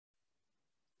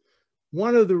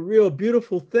one of the real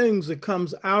beautiful things that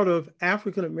comes out of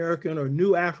African American or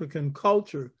New African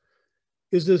culture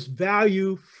is this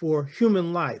value for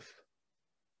human life,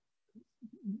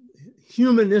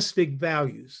 humanistic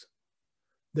values,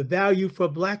 the value for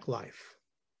Black life,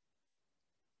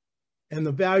 and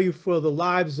the value for the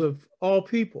lives of all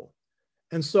people.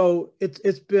 And so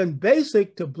it's been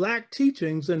basic to Black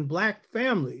teachings and Black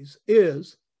families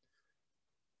is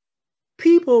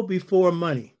people before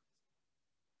money.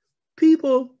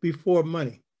 People before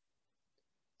money.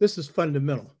 This is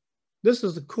fundamental. This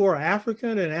is the core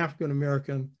African and African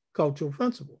American cultural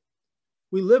principle.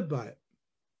 We live by it.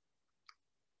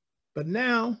 But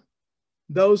now,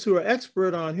 those who are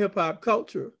expert on hip hop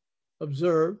culture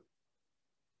observe,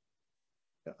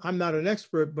 I'm not an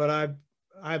expert, but I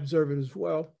observe it as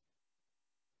well,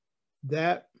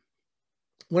 that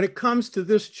when it comes to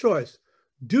this choice,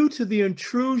 due to the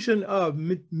intrusion of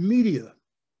media,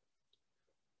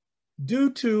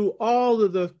 due to all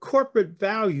of the corporate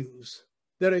values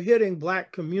that are hitting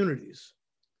Black communities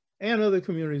and other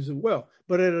communities as well,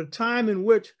 but at a time in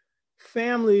which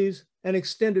families and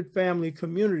extended family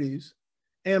communities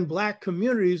and Black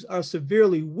communities are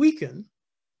severely weakened,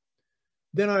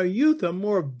 then our youth are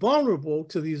more vulnerable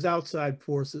to these outside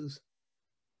forces.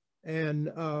 And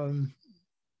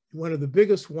one of the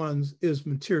biggest ones is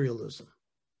materialism.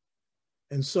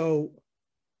 And so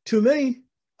too many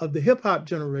of the hip hop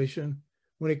generation,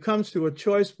 when it comes to a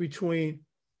choice between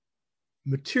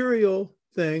material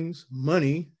things,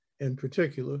 money in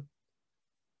particular,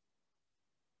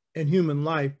 and human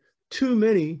life, too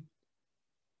many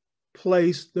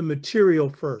place the material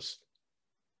first.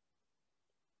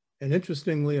 And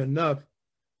interestingly enough,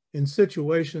 in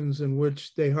situations in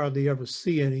which they hardly ever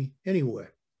see any anyway.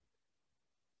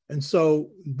 And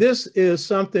so this is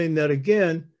something that,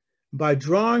 again, by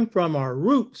drawing from our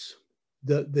roots,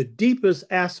 the deepest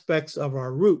aspects of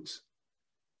our roots,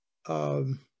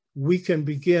 we can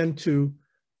begin to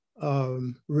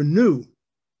renew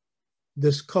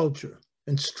this culture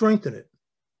and strengthen it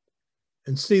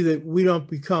and see that we don't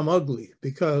become ugly,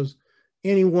 because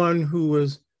anyone who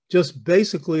is just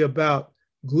basically about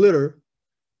glitter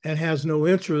and has no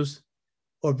interest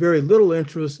or very little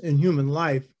interest in human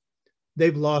life,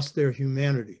 they've lost their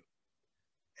humanity.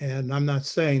 And I'm not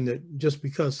saying that just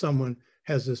because someone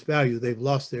has this value, they've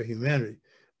lost their humanity,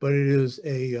 but it is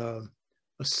a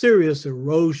serious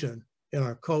erosion in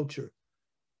our culture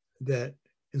that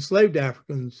enslaved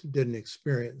Africans didn't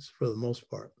experience for the most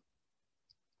part.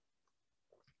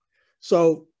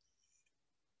 So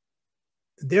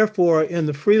therefore, in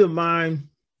the free of mind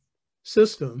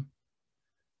system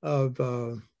of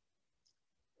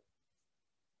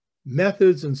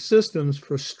methods and systems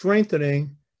for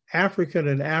strengthening African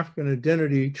and African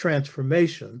identity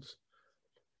transformations,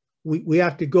 we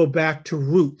have to go back to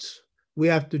roots. We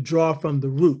have to draw from the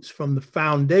roots, from the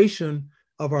foundation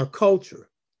of our culture.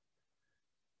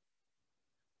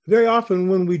 Very often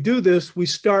when we do this, we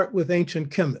start with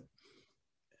ancient Kemet,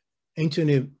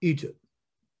 ancient Egypt.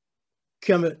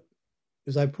 Kemet,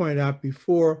 as I pointed out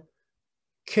before,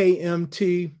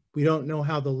 KMT, we don't know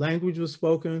how the language was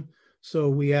spoken, so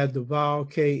we add the vowel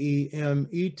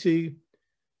KEMET.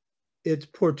 It's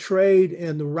portrayed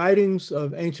in the writings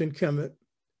of ancient Kemet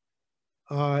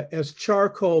as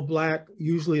charcoal black,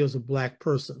 usually as a Black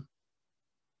person,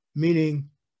 meaning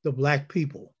the Black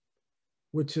people,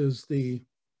 which is the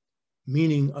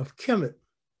meaning of Kemet.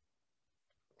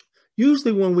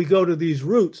 Usually when we go to these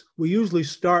roots, we usually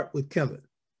start with Kemet.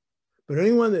 But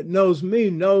anyone that knows me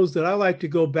knows that I like to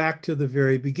go back to the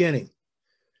very beginning.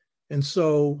 And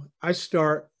so I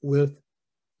start with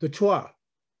the Twa,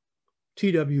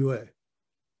 TWA,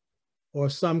 or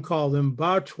some call them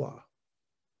Batwa,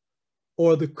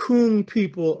 or the Kun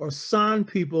people or San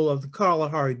people of the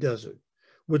Kalahari Desert,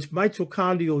 which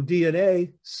mitochondrial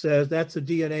DNA says that's the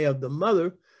DNA of the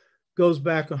mother, goes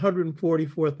back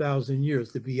 144,000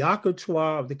 years. The Biaka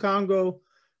Twa of the Congo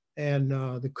and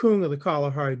the Kun of the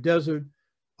Kalahari Desert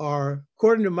are,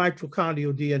 according to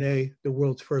mitochondrial DNA, the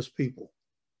world's first people.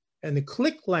 And the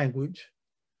Click language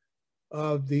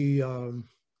of the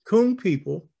Kun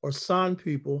people or San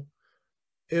people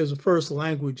is the first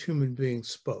language human beings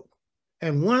spoke.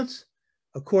 And once,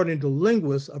 according to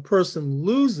linguists, a person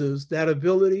loses that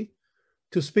ability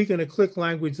to speak in a Click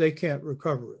language, they can't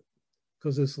recover it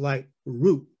because it's like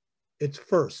root, it's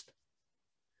first.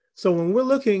 So when we're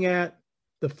looking at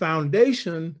the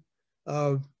foundation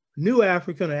of New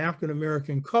African and African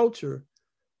American culture,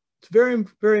 it's very,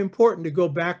 very important to go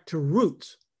back to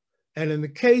roots. And in the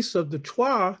case of the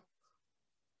Twa,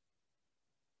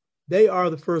 they are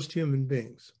the first human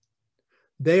beings.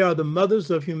 They are the mothers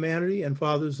of humanity and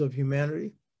fathers of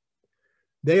humanity.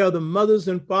 They are the mothers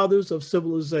and fathers of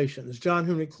civilization. As John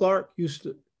Henry Clark used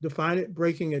to define it,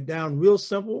 breaking it down real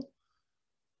simple,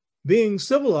 being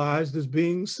civilized is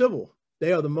being civil.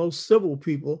 They are the most civil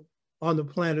people on the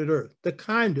planet Earth, the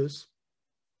kindest,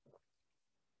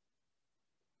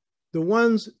 the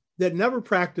ones that never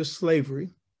practice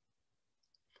slavery,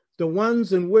 the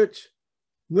ones in which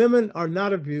women are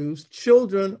not abused,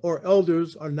 children or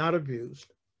elders are not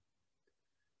abused,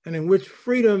 and in which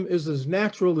freedom is as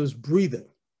natural as breathing.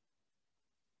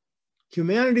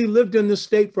 Humanity lived in this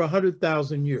state for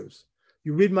 100,000 years.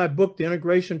 You read my book, The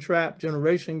Integration Trap,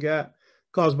 Generation Gap,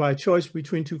 Caused by a Choice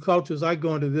Between Two Cultures, I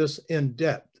go into this in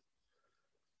depth.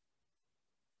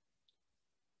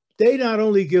 They not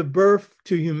only give birth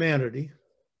to humanity,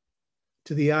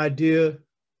 to the idea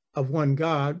of one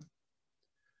God,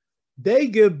 they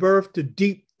give birth to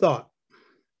deep thought.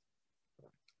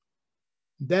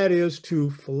 That is to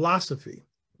philosophy.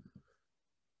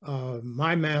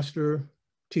 My master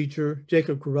teacher,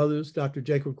 Jacob Carruthers, Dr.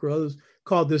 Jacob Carruthers,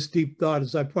 called this deep thought.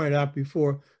 As I pointed out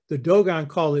before, the Dogon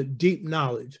call it deep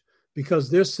knowledge because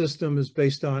their system is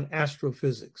based on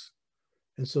astrophysics.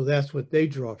 And so that's what they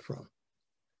draw from.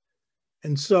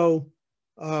 And so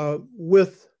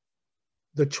with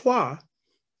the Chwa,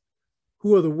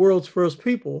 who are the world's first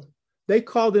people, they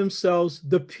call themselves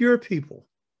the pure people.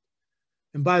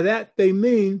 And by that, they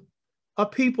mean a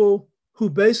people who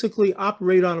basically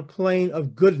operate on a plane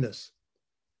of goodness.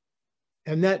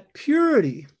 And that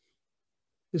purity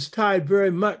is tied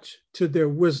very much to their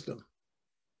wisdom.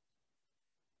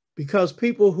 Because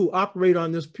people who operate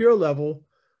on this pure level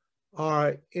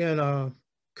are in a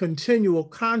continual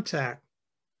contact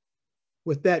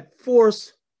with that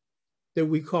force that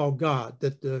we call God,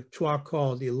 that the Chwa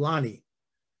call the Ilani,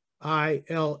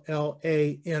 I-L-L-A-N-I,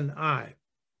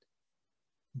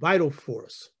 vital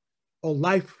force or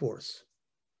life force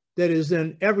that is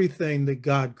in everything that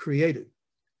God created.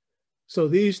 So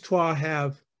these Chwa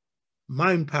have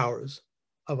mind powers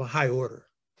of a high order.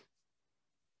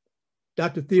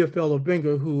 Dr. Theophil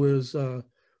Obenga, who is the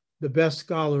best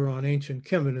scholar on ancient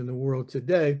Kemet in the world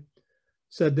today,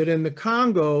 said that in the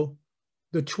Congo,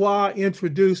 the Chwa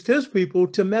introduced his people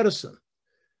to medicine.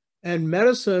 And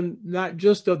medicine, not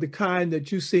just of the kind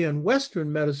that you see in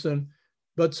Western medicine,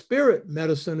 but spirit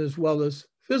medicine as well as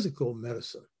physical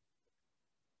medicine.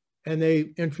 And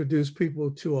they introduced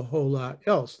people to a whole lot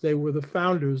else. They were the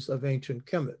founders of ancient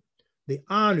Kemet, the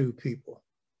Anu people,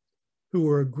 who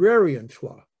were agrarian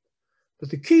Chwa. But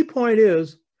the key point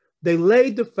is they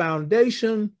laid the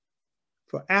foundation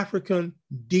for African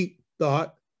deep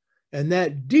thought, and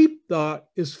that deep thought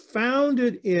is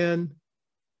founded in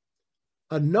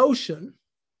a notion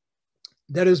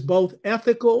that is both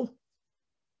ethical,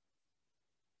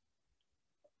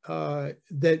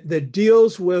 that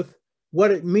deals with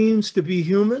what it means to be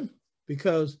human,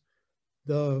 because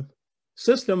the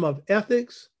system of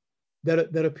ethics that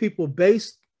a people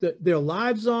base their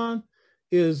lives on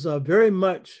is very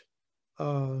much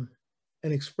an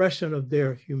expression of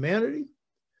their humanity.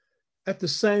 At the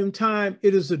same time,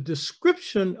 it is a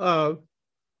description of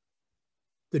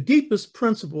the deepest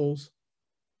principles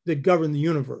that govern the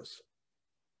universe,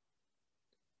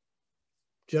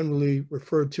 generally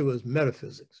referred to as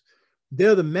metaphysics.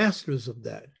 They're the masters of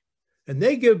that. And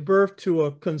they give birth to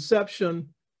a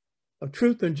conception of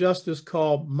truth and justice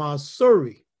called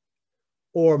Masuri,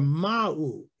 or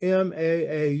Ma'u,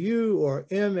 M-A-A-U, or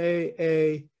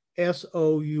M-A-A-S-O-U-R-I,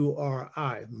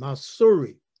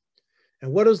 Masuri.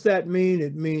 And what does that mean?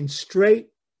 It means straight,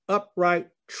 upright,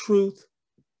 truth,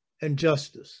 and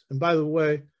justice. And by the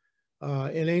way,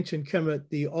 in ancient Kemet,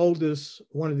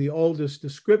 one of the oldest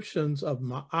descriptions of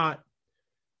Ma'at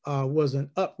was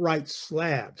an upright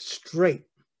slab, straight.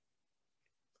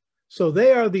 So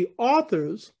they are the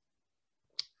authors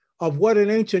of what in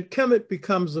ancient Kemet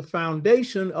becomes the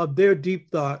foundation of their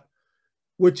deep thought,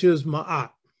 which is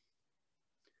Ma'at.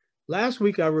 Last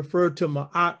week, I referred to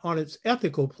Ma'at on its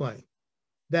ethical plane.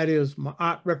 That is,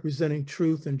 Ma'at representing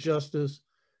truth and justice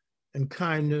and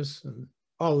kindness and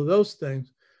all of those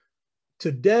things.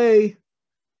 Today,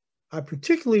 I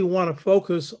particularly want to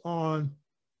focus on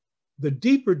the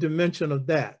deeper dimension of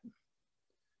that,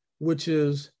 which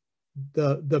is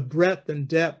the breadth and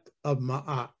depth of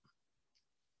Ma'at.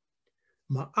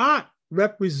 Ma'at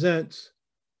represents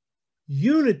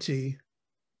unity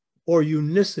or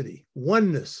unicity,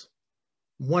 oneness.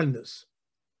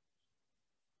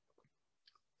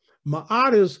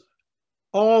 Ma'at is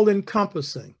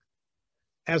all-encompassing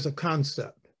as a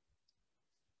concept.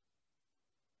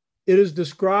 It is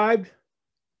described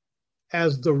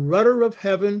as the rudder of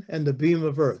heaven and the beam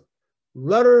of earth.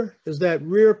 Rudder is that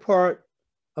rear part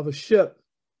of a ship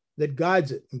that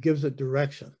guides it and gives it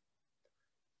direction.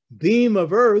 Beam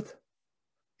of earth,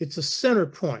 it's a center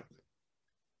point.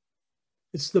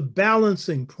 It's the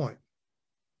balancing point.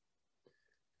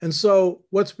 And so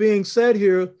what's being said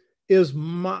here is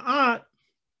Ma'at,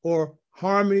 or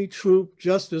harmony, truth,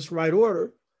 justice, right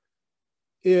order,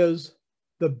 is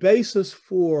the basis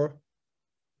for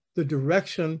the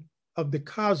direction of the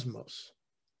cosmos.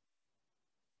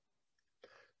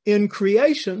 In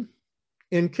creation,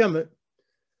 in Kemet,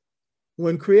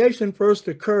 when creation first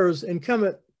occurs, in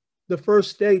Kemet, the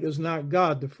first state is not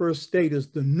God. The first state is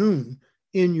the Nun,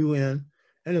 N-U-N,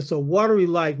 and it's a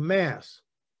watery-like mass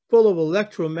full of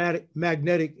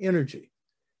electromagnetic energy.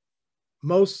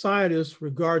 Most scientists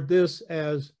regard this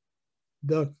as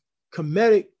the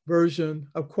Kemetic version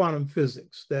of quantum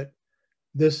physics, that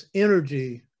this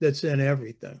energy that's in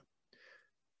everything.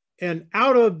 And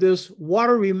out of this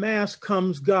watery mass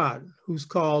comes God, who's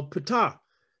called Ptah.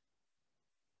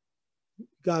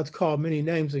 God's called many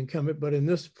names in Kemet, but in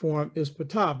this form is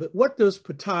Ptah. But what does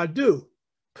Ptah do?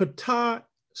 Ptah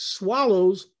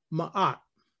swallows Ma'at,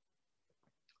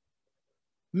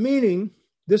 meaning,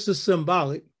 this is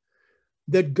symbolic,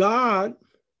 that God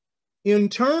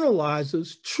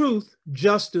internalizes truth,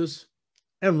 justice,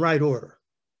 and right order.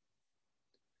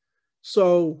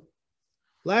 So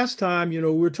last time, we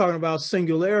were talking about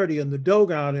singularity and the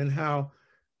Dogon, and how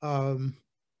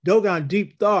Dogon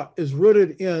deep thought is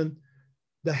rooted in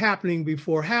the happening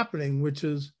before happening, which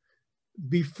is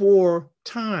before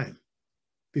time,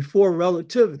 before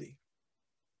relativity,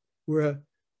 where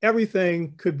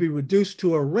everything could be reduced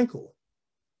to a wrinkle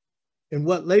in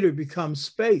what later becomes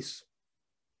space.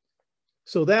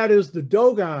 So that is the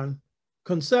Dogon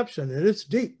conception, and it's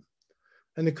deep.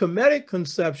 And the Kemetic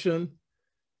conception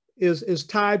is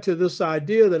tied to this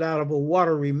idea that out of a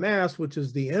watery mass, which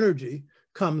is the energy,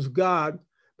 comes God.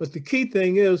 But the key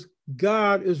thing is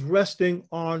God is resting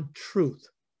on truth.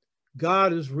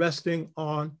 God is resting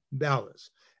on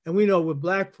balance. And we know with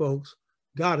Black folks,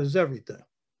 God is everything.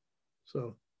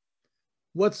 So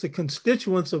what's the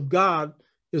constituents of God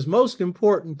is most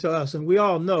important to us. And we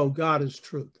all know God is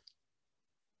truth.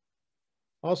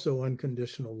 Also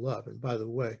unconditional love. And by the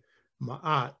way,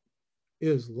 Ma'at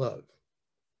is love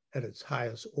at its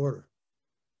highest order.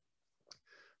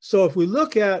 So if we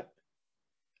look at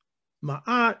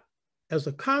Ma'at as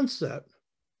a concept,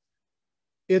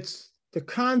 it's the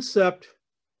concept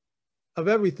of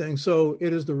everything. So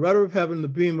it is the rudder of heaven, the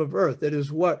beam of earth. It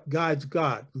is what guides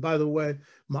God. And by the way,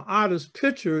 Ma'at is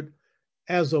pictured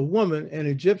as a woman, an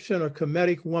Egyptian or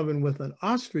Kemetic woman with an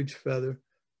ostrich feather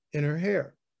in her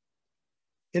hair,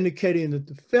 indicating that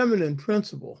the feminine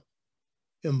principle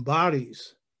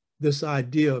embodies this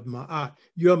idea of Ma'at.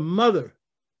 Your mother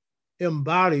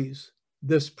embodies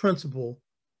this principle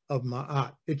of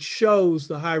Ma'at. It shows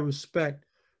the high respect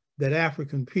that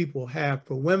African people have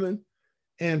for women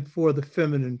and for the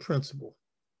feminine principle.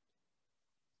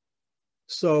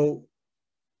 So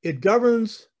it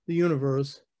governs the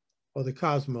universe or the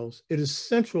cosmos. It is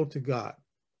central to God,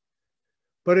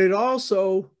 but it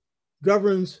also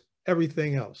governs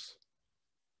everything else.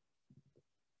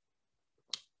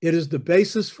 It is the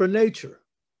basis for nature.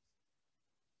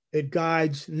 It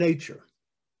guides nature.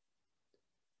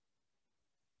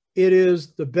 It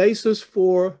is the basis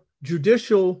for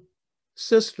judicial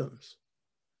systems.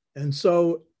 And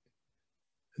so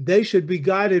they should be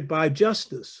guided by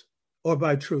justice or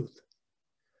by truth.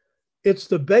 It's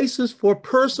the basis for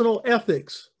personal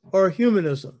ethics or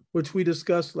humanism, which we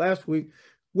discussed last week,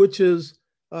 which is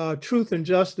truth and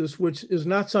justice, which is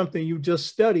not something you just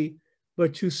study,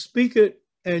 but you speak it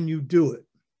and you do it.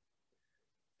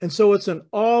 And so it's an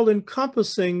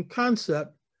all-encompassing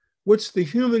concept, which the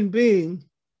human being,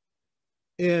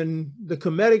 in the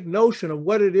Kemetic notion of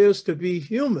what it is to be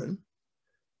human,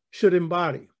 should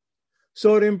embody.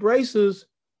 So it embraces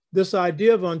this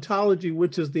idea of ontology,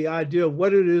 which is the idea of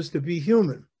what it is to be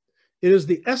human. It is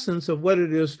the essence of what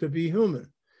it is to be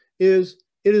human. It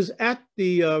is at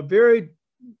the very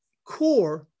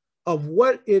core of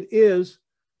what it is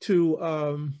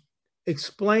to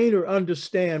explain or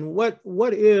understand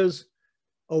what is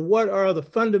or what are the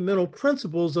fundamental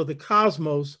principles of the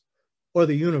cosmos or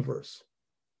the universe.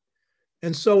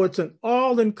 And so it's an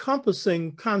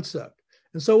all-encompassing concept.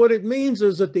 And so what it means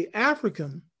is that the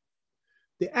African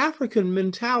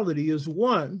mentality is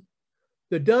one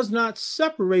that does not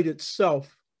separate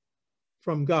itself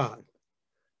from God,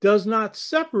 does not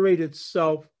separate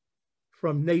itself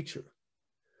from nature,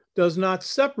 does not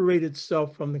separate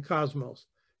itself from the cosmos.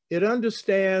 It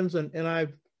understands, and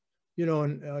I've,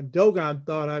 in Dogon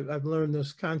thought, I've learned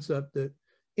this concept that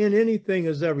in anything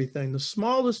is everything. The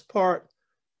smallest part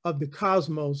of the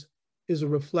cosmos is a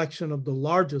reflection of the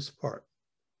largest part.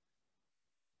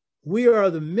 We are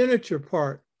the miniature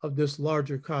part of this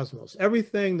larger cosmos.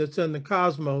 Everything that's in the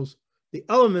cosmos, the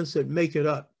elements that make it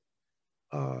up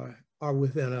are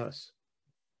within us.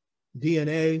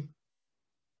 DNA,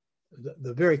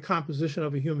 the very composition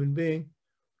of a human being,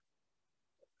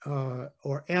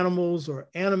 or animals, or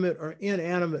animate or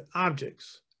inanimate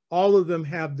objects. All of them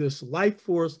have this life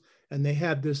force, and they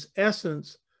have this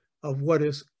essence of what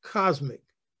is cosmic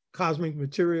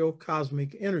material,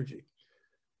 cosmic energy.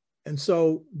 And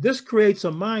so this creates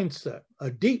a mindset, a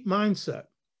deep mindset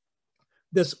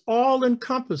that's all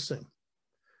encompassing,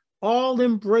 all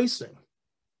embracing.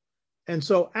 And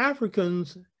so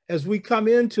Africans, as we come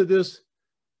into this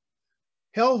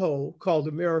hellhole called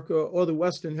America, or the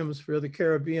Western Hemisphere, the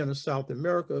Caribbean or South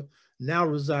America, now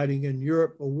residing in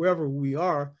Europe or wherever we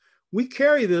are, we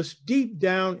carry this deep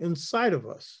down inside of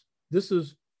us. This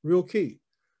is real key,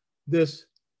 this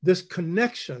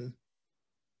connection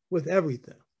with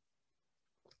everything.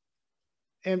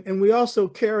 And we also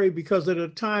carry, because at a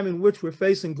time in which we're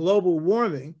facing global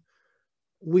warming,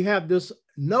 we have this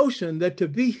notion that to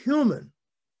be human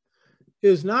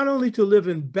is not only to live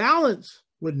in balance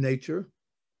with nature,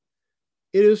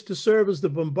 it is to serve, as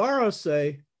the Bambara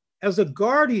say, as a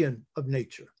guardian of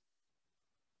nature.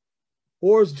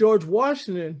 Or as George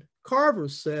Washington Carver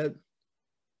said,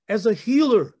 as a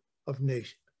healer of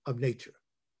nature,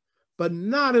 but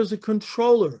not as a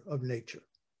controller of nature.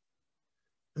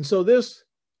 And so this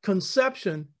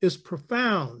conception is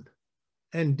profound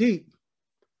and deep,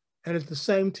 and at the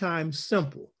same time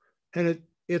simple. And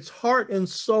its heart and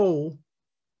soul,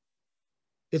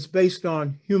 it's based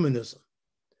on humanism,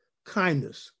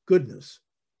 kindness, goodness,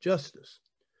 justice,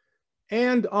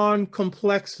 and on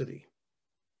complexity.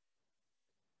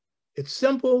 It's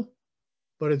simple,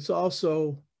 but it's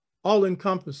also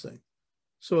all-encompassing.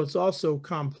 So it's also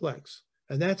complex.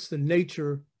 And that's the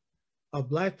nature of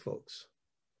Black folks.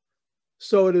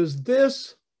 So it is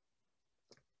this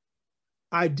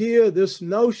idea, this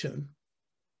notion,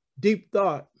 deep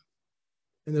thought,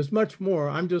 and there's much more.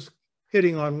 I'm just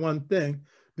hitting on one thing,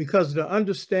 because to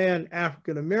understand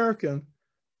African American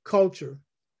culture,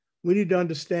 we need to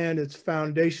understand its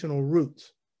foundational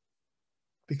roots,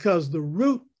 because the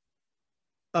root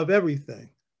of everything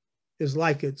is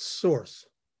like its source.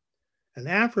 And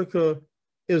Africa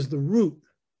is the root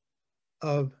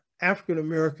of African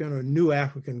American or New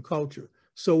African culture.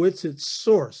 So it's its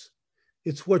source.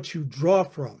 It's what you draw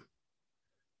from.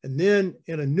 And then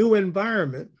in a new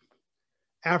environment,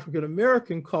 African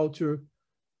American culture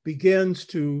begins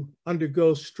to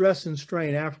undergo stress and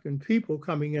strain, African people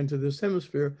coming into this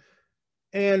hemisphere.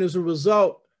 And as a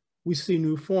result, we see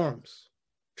new forms,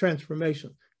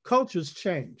 transformation. Cultures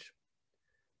change,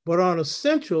 but on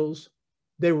essentials,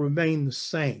 they remain the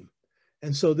same.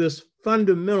 And so this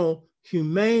fundamental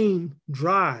humane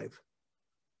drive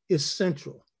is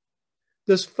central.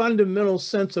 This fundamental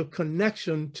sense of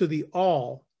connection to the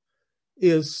all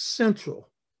is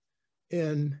central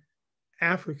in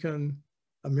African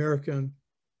American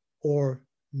or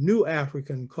New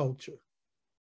African culture.